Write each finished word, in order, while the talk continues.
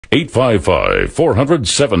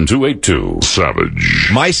855-400-7282. Savage.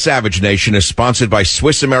 My Savage Nation is sponsored by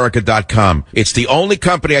SwissAmerica.com. It's the only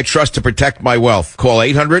company I trust to protect my wealth. Call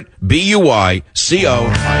 800-BUI-CO.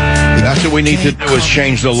 That's what we need to do, is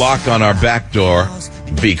change the lock on our back door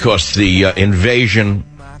because the invasion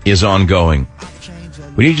is ongoing.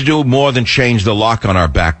 We need to do more than change the lock on our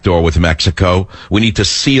back door with Mexico. We need to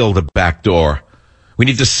seal the back door. We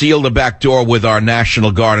need to seal the back door with our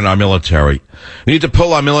National Guard and our military. We need to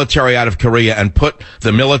pull our military out of Korea and put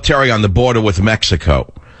the military on the border with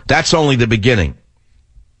Mexico. That's only the beginning.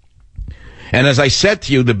 And as I said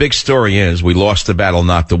to you, the big story is we lost the battle,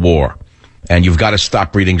 not the war. And you've got to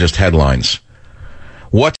stop reading just headlines.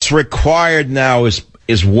 What's required now is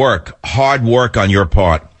work, hard work on your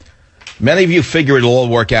part. Many of you figure it'll all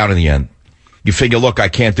work out in the end. You figure, look, I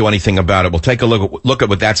can't do anything about it. Well, take a look at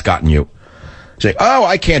what that's gotten you. Say, oh,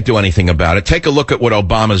 I can't do anything about it. Take a look at what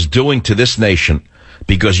Obama's doing to this nation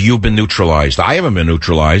because you've been neutralized. I haven't been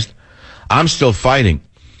neutralized. I'm still fighting.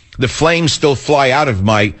 The flames still fly out of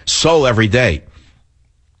my soul every day.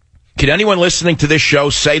 Can anyone listening to this show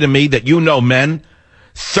say to me that you know men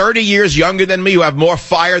 30 years younger than me who have more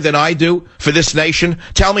fire than I do for this nation?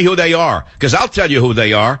 Tell me who they are, because I'll tell you who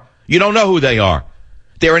they are. You don't know who they are.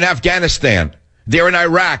 They're in Afghanistan. They're in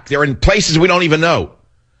Iraq. They're in places we don't even know.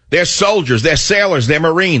 They're soldiers, they're sailors, they're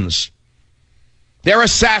Marines. They're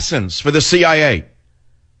assassins for the CIA.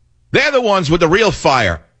 They're the ones with the real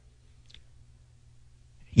fire.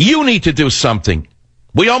 You need to do something.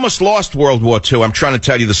 We almost lost World War II. I'm trying to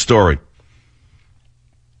tell you the story.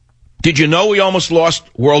 Did you know we almost lost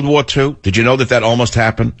World War II? Did you know that almost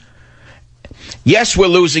happened? Yes, we're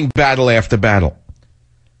losing battle after battle,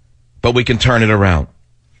 but we can turn it around.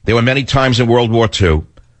 There were many times in World War II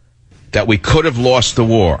that we could have lost the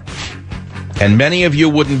war. And many of you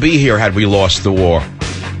wouldn't be here had we lost the war.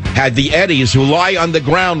 Had the Eddies who lie on the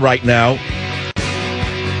ground right now,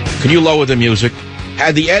 can you lower the music?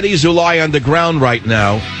 Had the Eddies who lie on the ground right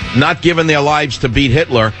now not given their lives to beat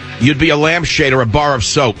Hitler, you'd be a lampshade or a bar of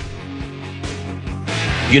soap.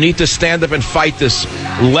 You need to stand up and fight this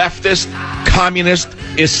leftist, communist,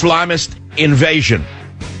 Islamist invasion.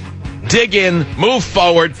 Dig in, move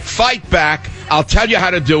forward, fight back. I'll tell you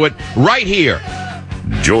how to do it right here.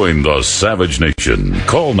 Join the Savage Nation.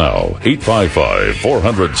 Call now,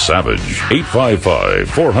 855-400-SAVAGE.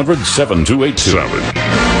 855-400-7282. Savage.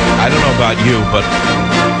 I don't know about you, but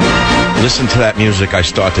listen to that music, I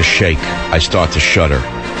start to shake. I start to shudder.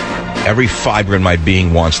 Every fiber in my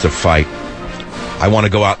being wants to fight. I want to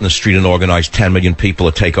go out in the street and organize 10 million people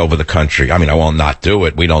to take over the country. I mean, I will not do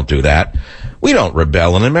it. We don't do that. We don't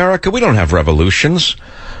rebel in America. We don't have revolutions.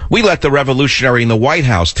 We let the revolutionary in the White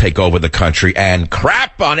House take over the country and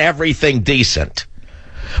crap on everything decent.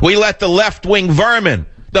 We let the left-wing vermin,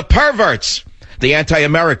 the perverts, the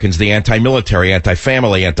anti-Americans, the anti-military,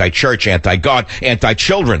 anti-family, anti-church, anti-God,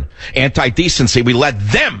 anti-children, anti-decency, we let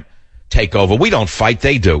them take over. We don't fight,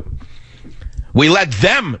 they do. We let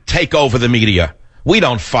them take over the media. We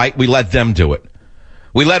don't fight, we let them do it.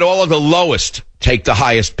 We let all of the lowest take the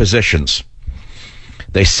highest positions.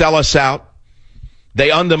 They sell us out. They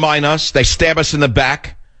undermine us. They stab us in the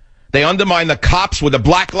back. They undermine the cops with the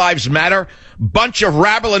Black Lives Matter bunch of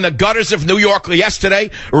rabble in the gutters of New York yesterday,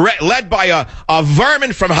 led by a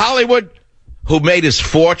vermin from Hollywood who made his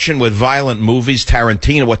fortune with violent movies,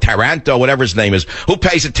 Tarantino or Taranto, whatever his name is. Who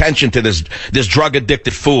pays attention to this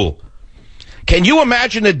drug-addicted fool? Can you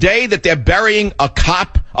imagine the day that they're burying a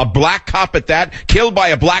cop, a black cop at that, killed by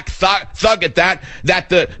a black thug at that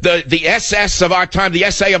the SS of our time,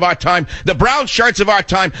 the SA of our time, the brown shirts of our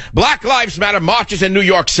time, Black Lives Matter marches in New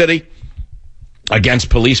York City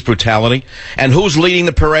against police brutality. And who's leading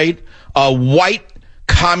the parade? A white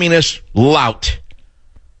communist lout.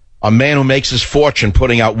 A man who makes his fortune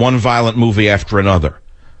putting out one violent movie after another.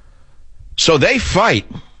 So they fight.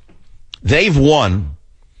 They've won.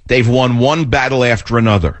 They've won one battle after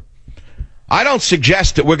another. I don't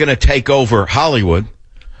suggest that we're going to take over Hollywood.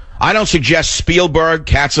 I don't suggest Spielberg,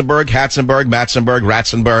 Katzenberg, Matzenberg,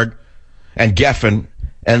 Ratzenberg, and Geffen,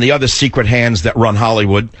 and the other secret hands that run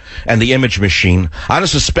Hollywood and the image machine. I don't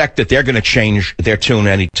suspect that they're going to change their tune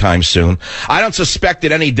anytime soon. I don't suspect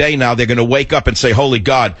that any day now they're going to wake up and say, holy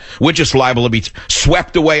God, we're just liable to be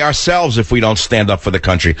swept away ourselves if we don't stand up for the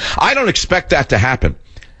country. I don't expect that to happen.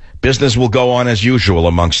 Business will go on as usual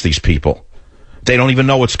amongst these people. They don't even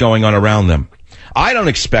know what's going on around them. I don't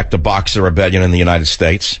expect a Boxer Rebellion in the United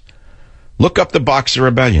States. Look up the Boxer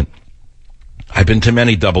Rebellion. I've been to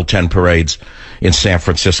many Double 10 parades in San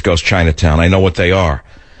Francisco's Chinatown. I know what they are.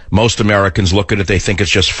 Most Americans look at it, they think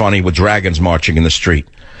it's just funny with dragons marching in the street.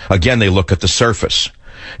 Again, they look at the surface.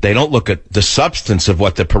 They don't look at the substance of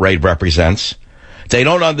what the parade represents. They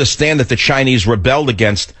don't understand that the Chinese rebelled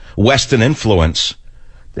against Western influence.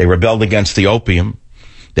 They rebelled against the opium.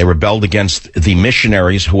 They rebelled against the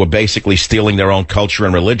missionaries who were basically stealing their own culture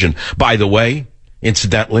and religion, by the way,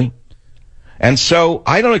 incidentally. And so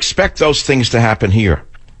I don't expect those things to happen here.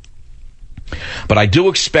 But I do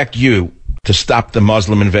expect you to stop the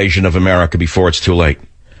Muslim invasion of America before it's too late.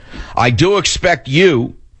 I do expect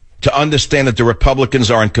you to understand that the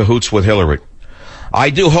Republicans are in cahoots with Hillary. I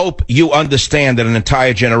do hope you understand that an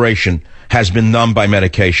entire generation has been numbed by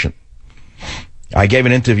medication. I gave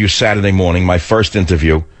an interview Saturday morning, my first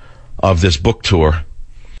interview of this book tour.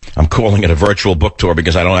 I'm calling it a virtual book tour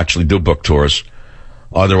because I don't actually do book tours.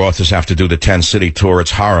 Other authors have to do the 10-city tour.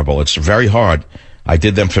 It's horrible. It's very hard. I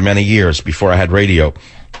did them for many years before I had radio.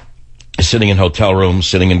 Sitting in hotel rooms,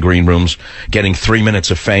 sitting in green rooms, getting 3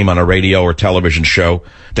 minutes of fame on a radio or television show.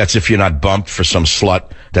 That's if you're not bumped for some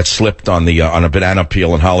slut that slipped on a banana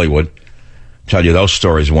peel in Hollywood. Tell you those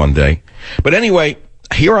stories one day. But anyway,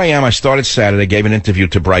 here I am. I started Saturday, gave an interview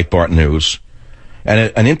to Breitbart News,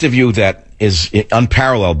 and an interview that is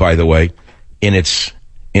unparalleled, by the way, in its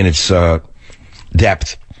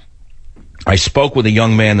depth. I spoke with a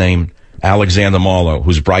young man named Alexander Marlow,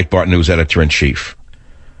 who's Breitbart News editor-in-chief.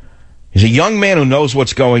 He's a young man who knows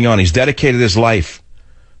what's going on. He's dedicated his life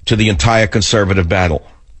to the entire conservative battle,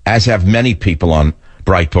 as have many people on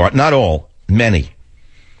Breitbart. Not all, many.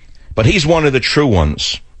 But he's one of the true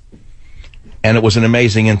ones. And it was an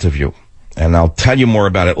amazing interview. And I'll tell you more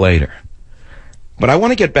about it later. But I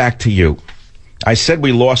want to get back to you. I said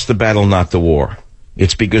we lost the battle, not the war.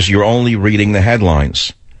 It's because you're only reading the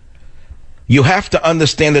headlines. You have to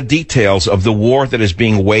understand the details of the war that is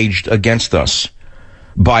being waged against us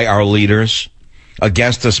by our leaders,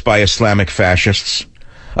 against us by Islamic fascists,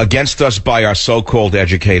 against us by our so-called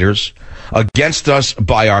educators, against us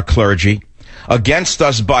by our clergy, against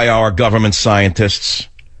us by our government scientists.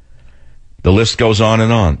 The list goes on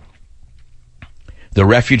and on. The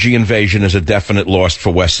refugee invasion is a definite loss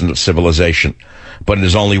for Western civilization, but it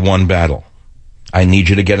is only one battle. I need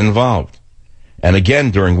you to get involved. And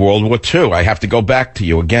again, during World War II, I have to go back to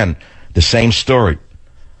you again, the same story.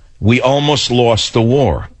 We almost lost the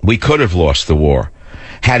war. We could have lost the war.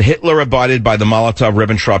 Had Hitler abided by the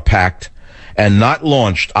Molotov-Ribbentrop Pact and not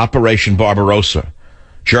launched Operation Barbarossa,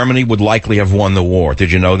 Germany would likely have won the war.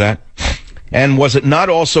 Did you know that? And was it not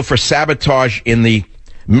also for sabotage in the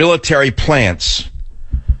military plants,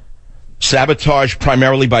 sabotage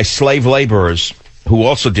primarily by slave laborers who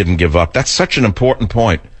also didn't give up? That's such an important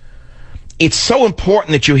point. It's so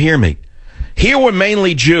important that you hear me. Here were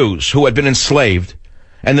mainly Jews who had been enslaved,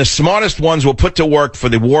 and the smartest ones were put to work for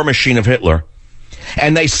the war machine of Hitler,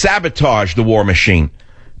 and they sabotaged the war machine.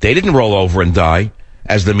 They didn't roll over and die,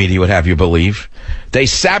 as the media would have you believe. They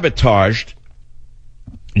sabotaged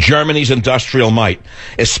Germany's industrial might,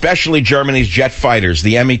 especially Germany's jet fighters,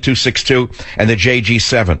 the Me-262 and the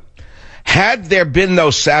JG-7. Had there been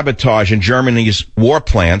no sabotage in Germany's war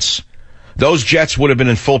plants, those jets would have been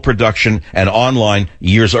in full production and online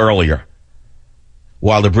years earlier,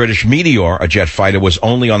 while the British Meteor, a jet fighter, was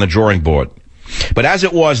only on the drawing board. But as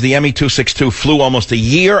it was, the Me-262 flew almost a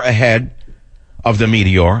year ahead of the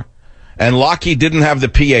Meteor, and Lockheed didn't have the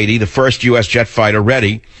P-80, the first U.S. jet fighter,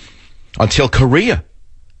 ready until Korea,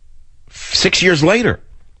 6 years later.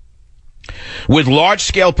 With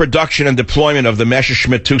large-scale production and deployment of the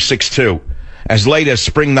Messerschmitt 262 as late as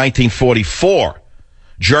spring 1944,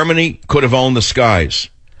 Germany could have owned the skies.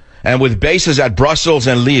 And with bases at Brussels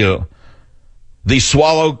and Lille, the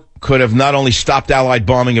Swallow could have not only stopped Allied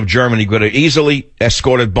bombing of Germany, but have easily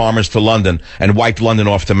escorted bombers to London and wiped London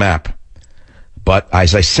off the map. But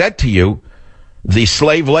as I said to you, the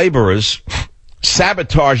slave laborers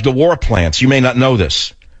sabotaged the war plants. You may not know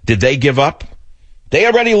this. Did they give up? They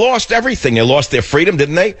already lost everything. They lost their freedom,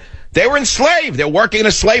 didn't they? They were enslaved. They're working in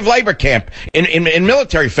a slave labor camp in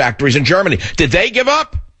military factories in Germany. Did they give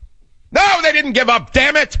up? No, they didn't give up,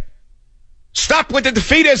 damn it. Stop with the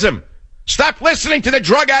defeatism. Stop listening to the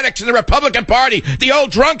drug addicts in the Republican Party, the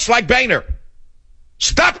old drunks like Boehner.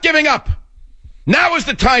 Stop giving up. Now is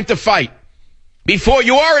the time to fight, before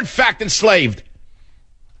you are in fact enslaved.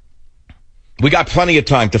 We got plenty of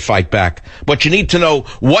time to fight back, but you need to know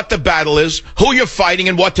what the battle is, who you're fighting,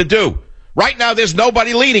 and what to do. Right now, there's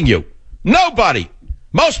nobody leading you. Nobody.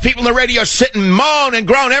 Most people on the radio sit and moan and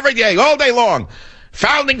groan every day, all day long.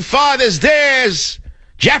 Founding fathers this,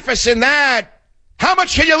 Jefferson that. How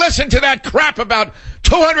much can you listen to that crap about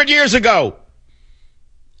 200 years ago?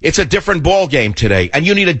 It's a different ball game today, and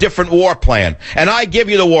you need a different war plan. And I give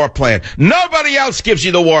you the war plan. Nobody else gives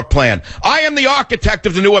you the war plan. I am the architect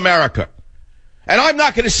of the new America. And I'm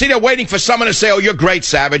not going to sit there waiting for someone to say, oh, you're great,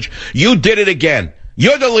 Savage. You did it again.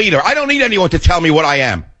 You're the leader. I don't need anyone to tell me what I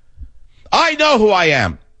am. I know who I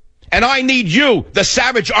am. And I need you, the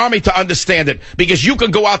Savage Army, to understand it, because you can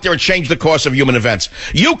go out there and change the course of human events.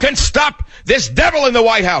 You can stop this devil in the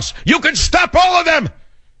White House. You can stop all of them.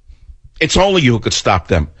 It's only you who could stop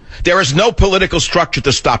them. There is no political structure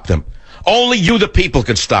to stop them. Only you, the people,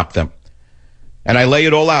 can stop them. And I lay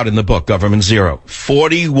it all out in the book, Government Zero.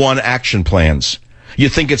 41 action plans. You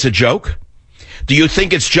think it's a joke? Do you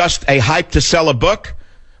think it's just a hype to sell a book?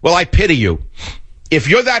 Well, I pity you. If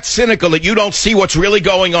you're that cynical that you don't see what's really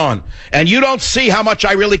going on, and you don't see how much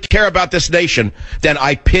I really care about this nation, then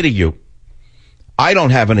I pity you. I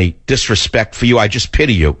don't have any disrespect for you. I just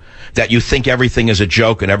pity you that you think everything is a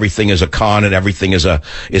joke and everything is a con and everything is a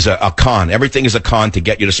con. Everything is a con to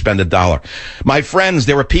get you to spend $1. My friends,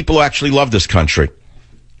 there are people who actually love this country.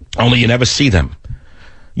 Only you never see them.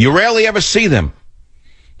 You rarely ever see them.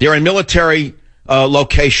 They're in military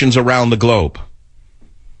locations around the globe.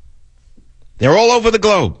 They're all over the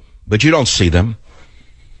globe, but you don't see them.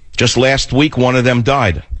 Just last week, one of them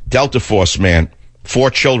died. Delta Force man,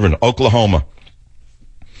 4 children, Oklahoma.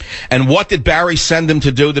 And what did Barry send him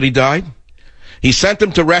to do that he died? He sent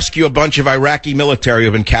him to rescue a bunch of Iraqi military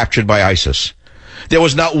who have been captured by ISIS. There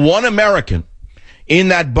was not one American in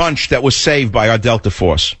that bunch that was saved by our Delta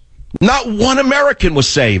Force. Not one American was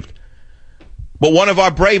saved. But one of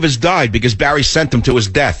our bravest died because Barry sent him to his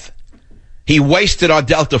death. He wasted our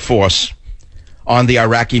Delta Force on the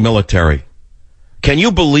Iraqi military. Can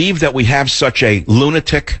you believe that we have such a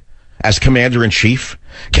lunatic as commander-in-chief?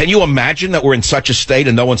 Can you imagine that we're in such a state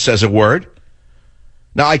and no one says a word?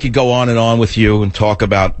 Now, I could go on and on with you and talk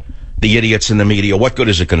about the idiots in the media. What good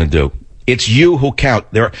is it going to do? It's you who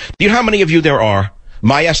count. Do you know how many of you there are?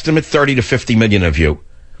 My estimate, 30 to 50 million of you.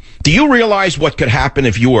 Do you realize what could happen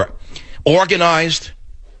if you were organized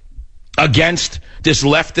against this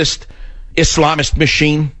leftist Islamist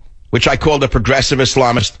machine, which I call the progressive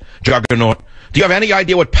Islamist juggernaut? Do you have any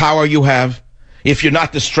idea what power you have if you're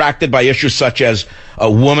not distracted by issues such as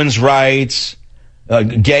women's rights,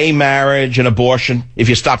 gay marriage, and abortion? If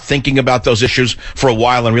you stop thinking about those issues for a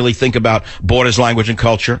while and really think about borders, language, and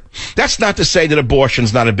culture? That's not to say that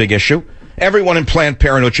abortion's not a big issue. Everyone in Planned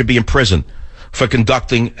Parenthood should be in prison for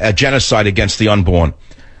conducting a genocide against the unborn.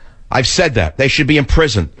 I've said that. They should be in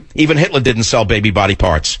prison. Even Hitler didn't sell baby body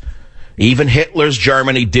parts. Even Hitler's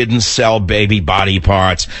Germany didn't sell baby body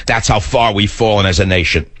parts. That's how far we've fallen as a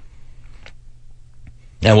nation.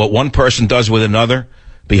 And what one person does with another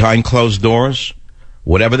behind closed doors,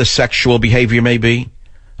 whatever the sexual behavior may be,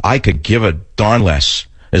 I could give a darn less.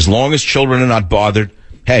 As long as children are not bothered,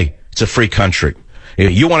 hey, it's a free country.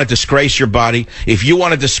 If you want to disgrace your body, if you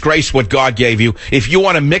want to disgrace what God gave you, if you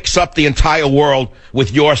want to mix up the entire world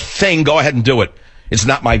with your thing, go ahead and do it. It's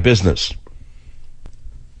not my business.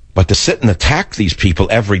 But to sit and attack these people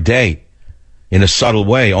every day in a subtle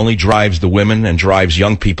way only drives the women and drives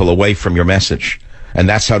young people away from your message. And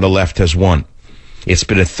that's how the left has won. It's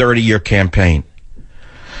been a 30-year campaign.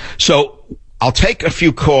 So I'll take a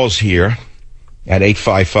few calls here at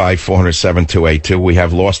 855-400-7282. We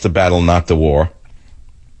have lost the battle, not the war.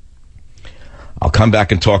 I'll come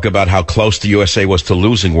back and talk about how close the USA was to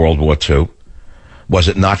losing World War II. Was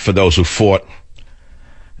it not for those who fought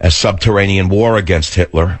a subterranean war against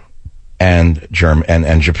Hitler and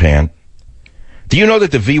Japan? Do you know that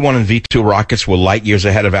the V-1 and V-2 rockets were light years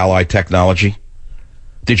ahead of Allied technology?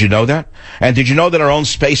 Did you know that? And did you know that our own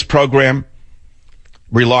space program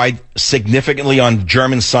relied significantly on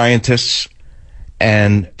German scientists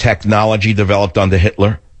and technology developed under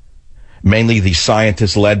Hitler? Mainly the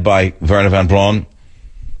scientists led by Werner von Braun.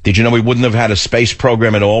 Did you know we wouldn't have had a space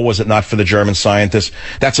program at all was it not for the German scientists?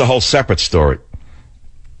 That's a whole separate story.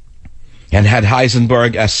 And had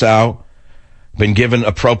Heisenberg, Essau been given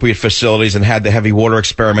appropriate facilities and had the heavy water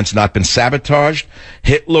experiments not been sabotaged,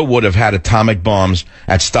 Hitler would have had atomic bombs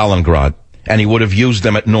at Stalingrad, and he would have used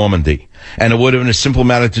them at Normandy. And it would have been a simple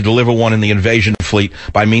matter to deliver one in the invasion fleet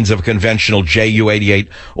by means of a conventional Ju-88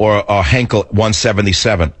 or a Henkel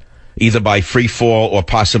 177. Either by free fall or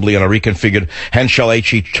possibly on a reconfigured Henschel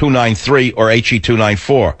HE-293 or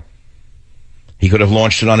HE-294. He could have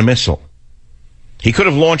launched it on a missile. He could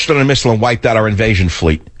have launched it on a missile and wiped out our invasion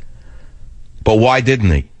fleet. But why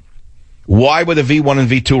didn't he? Why were the V-1 and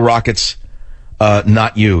V-2 rockets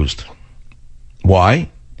not used? Why?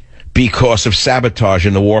 Because of sabotage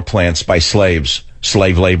in the war plants by slaves,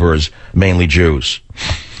 slave laborers, mainly Jews.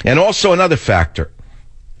 And also another factor.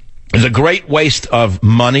 There's a great waste of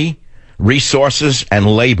money, resources, and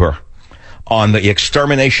labor on the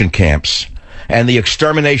extermination camps and the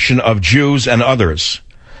extermination of Jews and others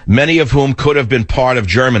many of whom could have been part of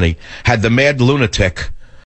Germany, had the mad lunatic